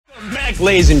Back,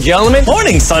 ladies and gentlemen.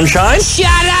 Morning, sunshine.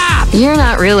 Shut up! You're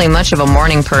not really much of a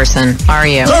morning person, are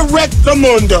you? Correcto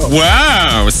mundo.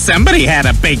 Whoa, somebody had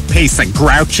a big piece of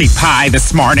grouchy pie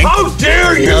this morning. How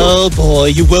dare you? Oh boy,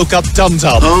 you woke up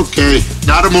dum-dum. Okay,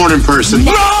 not a morning person.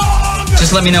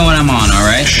 Just let me know when I'm on, all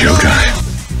right? Showtime.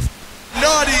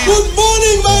 Naughty. Good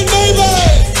morning, my neighbor.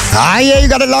 Yeah, you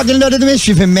got it locked and loaded to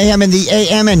mischief and mayhem in the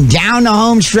AM, and down the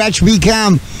home stretch we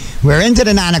come. We're into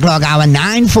the 9 o'clock hour.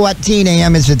 9:14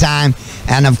 a.m. is the time.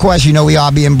 And, of course, you know we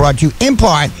are being brought to you in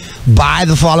part by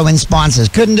the following sponsors.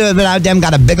 Couldn't do it without them.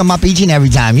 Got to big them up each and every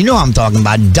time. You know what I'm talking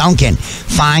about. Duncan,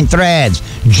 Fine Threads,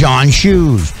 John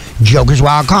Shoes, Joker's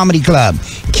Wild Comedy Club,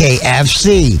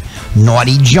 KFC,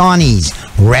 Naughty Johnny's,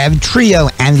 Rev Trio,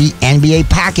 and the NBA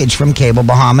package from Cable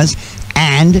Bahamas,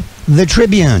 and the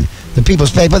Tribune. The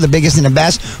People's Paper, the biggest and the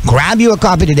best. Grab you a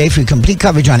copy today for complete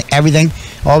coverage on everything.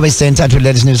 Always stay in touch with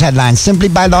latest news headlines simply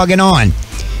by logging on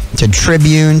to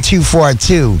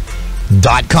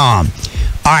Tribune242.com.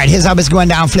 All right, here's how it's going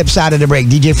down. Flip side of the break.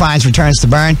 DJ Fines returns to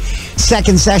burn.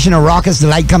 Second session of Raucous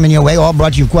Delight coming your way. All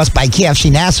brought to you, of course, by KFC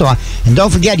Nassau. And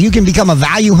don't forget, you can become a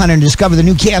value hunter and discover the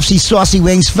new KFC Saucy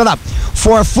Wings. Fill up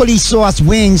 4 fully sauced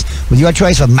wings with your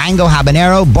choice of mango,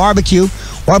 habanero, barbecue,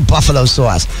 or buffalo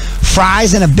sauce.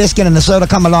 Fries and a biscuit and a soda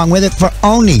come along with it for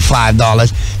only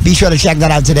 $5. Be sure to check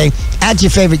that out today at your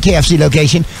favorite KFC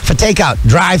location for takeout,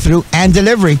 drive-thru, and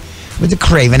delivery with the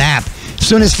Craven app. As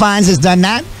soon as Fines has done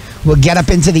that, we'll get up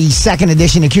into the second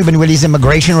edition of Cuban Willie's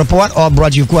Immigration Report, all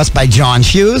brought to you, of course, by John's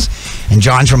Shoes. And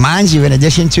John's reminds you, in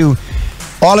addition to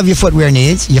all of your footwear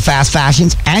needs, your fast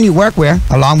fashions, and your workwear,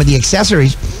 along with the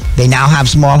accessories, they now have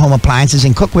small home appliances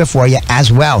and cookware for you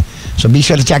as well. So be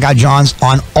sure to check out John's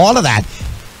on all of that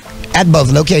at both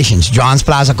locations, John's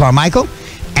Plaza Carmichael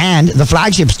and the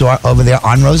flagship store over there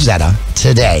on Rosetta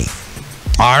today.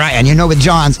 All right, and you know with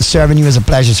John's, serving you is a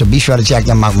pleasure, so be sure to check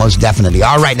them out most definitely.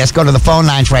 All right, let's go to the phone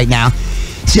lines right now.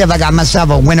 See if I got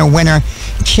myself a winner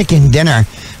chicken dinner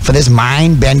for this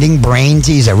mind-bending brain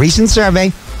teaser. Recent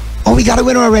survey. Oh, we got a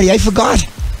winner already. I forgot.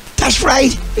 That's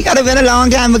right. We got a winner a long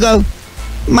time ago.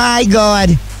 My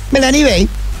God. But anyway,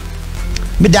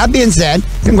 with that being said,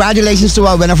 congratulations to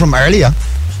our winner from earlier.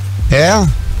 Yeah.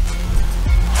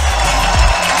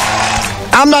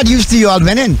 I'm not used to you all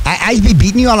winning. I be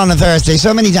beating you all on a Thursday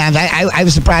so many times. I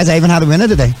was surprised I even had a winner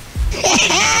today.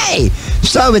 Hey!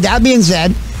 So with that being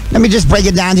said, let me just break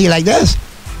it down to you like this.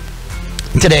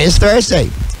 Today is Thursday.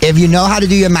 If you know how to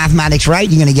do your mathematics right,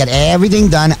 you're going to get everything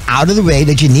done out of the way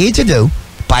that you need to do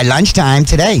by lunchtime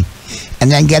today.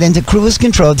 And then get into cruise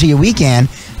control to your weekend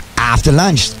after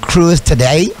lunch. Cruise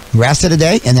today, rest of the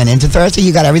day, and then into Thursday,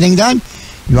 you got everything done.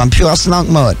 You're on pure slunk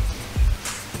mode.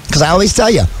 Because I always tell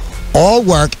you, all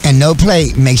work and no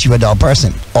play makes you a dull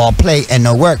person. All play and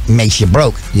no work makes you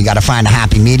broke. You got to find a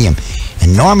happy medium.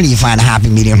 And normally you find a happy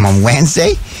medium on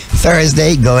Wednesday,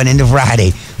 Thursday, going into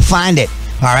Friday. Find it.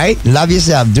 All right? Love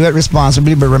yourself. Do it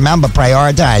responsibly. But remember,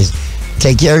 prioritize.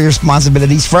 Take care of your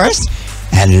responsibilities first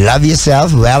and love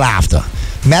yourself well after.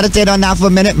 Meditate on that for a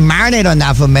minute. Marinate on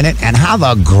that for a minute. And have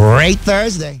a great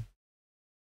Thursday.